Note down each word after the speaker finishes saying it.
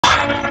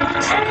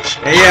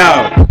Hey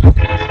yo,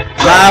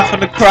 live from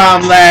the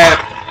crime lab,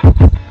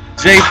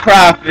 J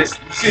Prophet,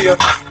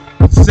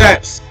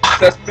 Sesamill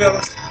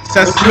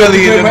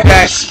in the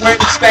back. You know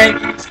what I'm saying?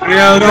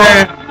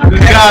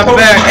 This guy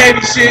back.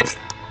 Heavy shit,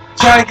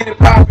 trying to get it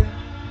popping.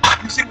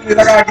 You see what it is?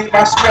 I gotta get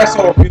my stress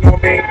off, you know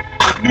what I mean?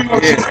 New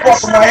York shit's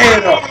fucking my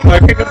head up.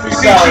 Like, pick up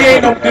Freestyle. He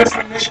ain't no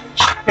different,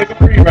 nigga. Pick a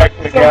free right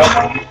quick, yo.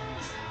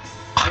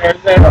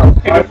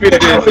 Pick a free to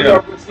this,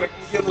 yo.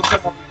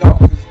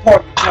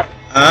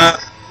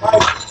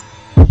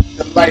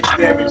 The life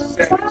damage,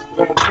 savage,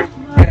 going crazy,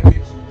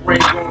 cabbage, brain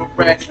going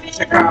ratchet,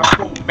 check how I'm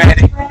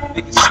chromatic.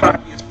 Niggas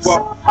sloppy as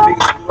fuck,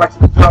 niggas feel like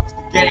some ducks,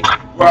 the game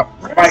rough.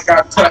 Mike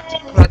got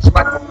touched, clutch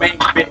like a main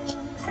bitch.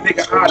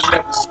 Nigga, I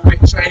never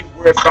switch, I ain't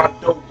worried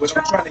about dough, but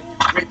I'm trying to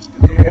get rich,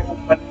 cause I'm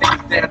holding my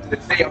niggas down to the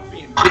day I'm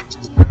being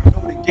bitches. I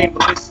know the game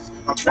malicious,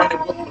 I'm running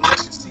with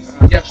malicious,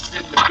 CCF's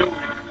in the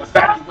building,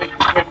 evaluating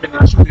women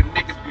and shooting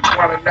niggas be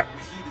running up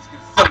with heaters,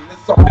 concealing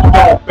this something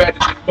all better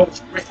than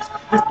most rich.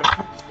 This the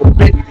fruit is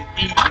forbidden to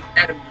eat and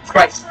Adam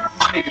Christ.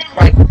 These niggas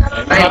fighting,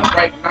 and I ain't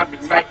writing, I'm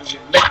igniting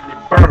and letting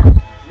it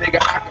burn. Nigga,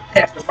 I can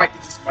pass the mic,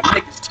 it's just my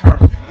niggas' turn.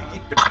 You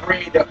get the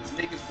bread up,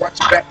 niggas watch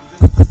your back, cause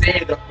this is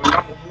sad up, and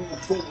I'ma move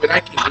forward, I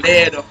can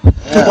lay it up.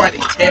 So why they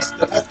test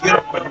us, get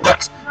up my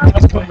nuts.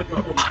 Niggas coming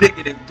through them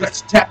bigger than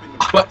guts, tapping the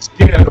butts,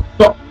 getting the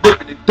fuck,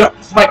 living the duck,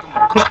 like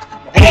I'm a clutch.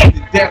 My hand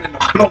is down and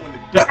I'm blowing the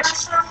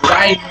Dutch. But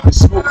I ain't even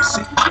smoking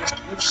cigarettes,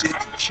 them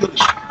shit's killing.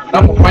 And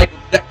I'm a Michael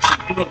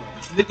Jackson thriller.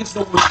 Niggas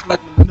know what's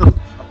like Manila.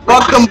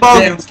 Fuck them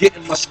both.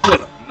 Getting my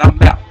squiller, and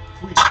I'm out.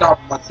 Freestyle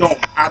my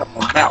dome out of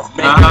my mouth.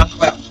 Man,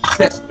 clap,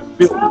 test the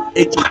building.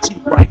 HOT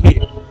right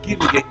here. Give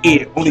me your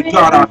ear. Only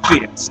God I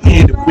fear.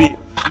 Scared to real.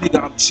 Nigga,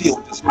 I'm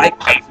chill, just like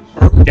ice.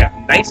 Bird got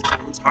nice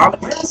curves, holler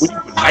with you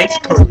with nice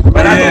curves.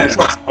 But I don't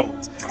trust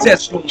hoes.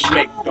 Test don't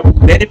make though.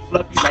 Let it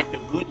fluffy like the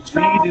good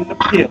weed in the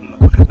pillow.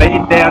 Lay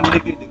it down,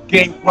 nigga, the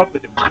game bumper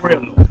the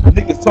Brillo.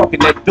 Niggas talking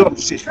that dumb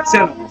shit.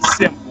 Tell them it's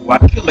simple. I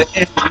kill an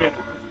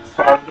instrumental. It's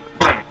part of the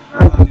plan.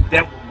 Holding it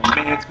down with my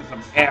mans cause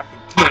I'm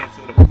African.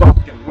 So the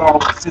fucking law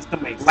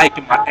system ain't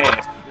liking my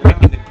ass.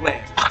 Breaking the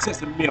glass.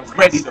 Sesamill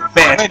ready to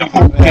bash the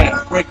whole game.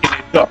 Breaking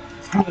it up.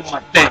 Doing my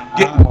thing.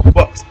 Getting my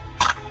bucks.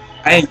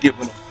 I ain't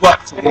giving a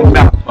fuck, so I'm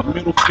out. My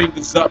middle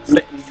fingers up,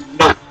 letting you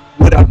know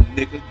what up,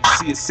 nigga. You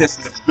see a sense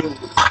in the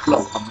building with the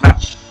flow. I'm out.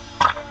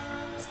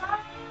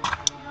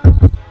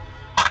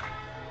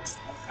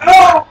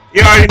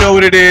 You already know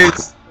what it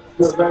is.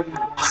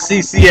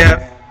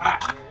 CCF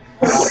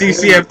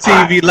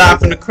TV, live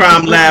from the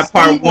crime lab,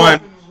 part 1.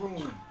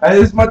 That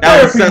was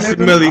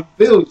Sesamill.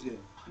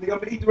 Nigga, I'm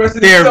gonna eat the rest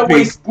of this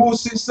Subway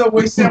bullshit,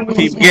 Subway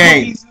sandwiches. Keep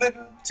game.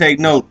 Take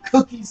note.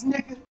 Cookies, nigga.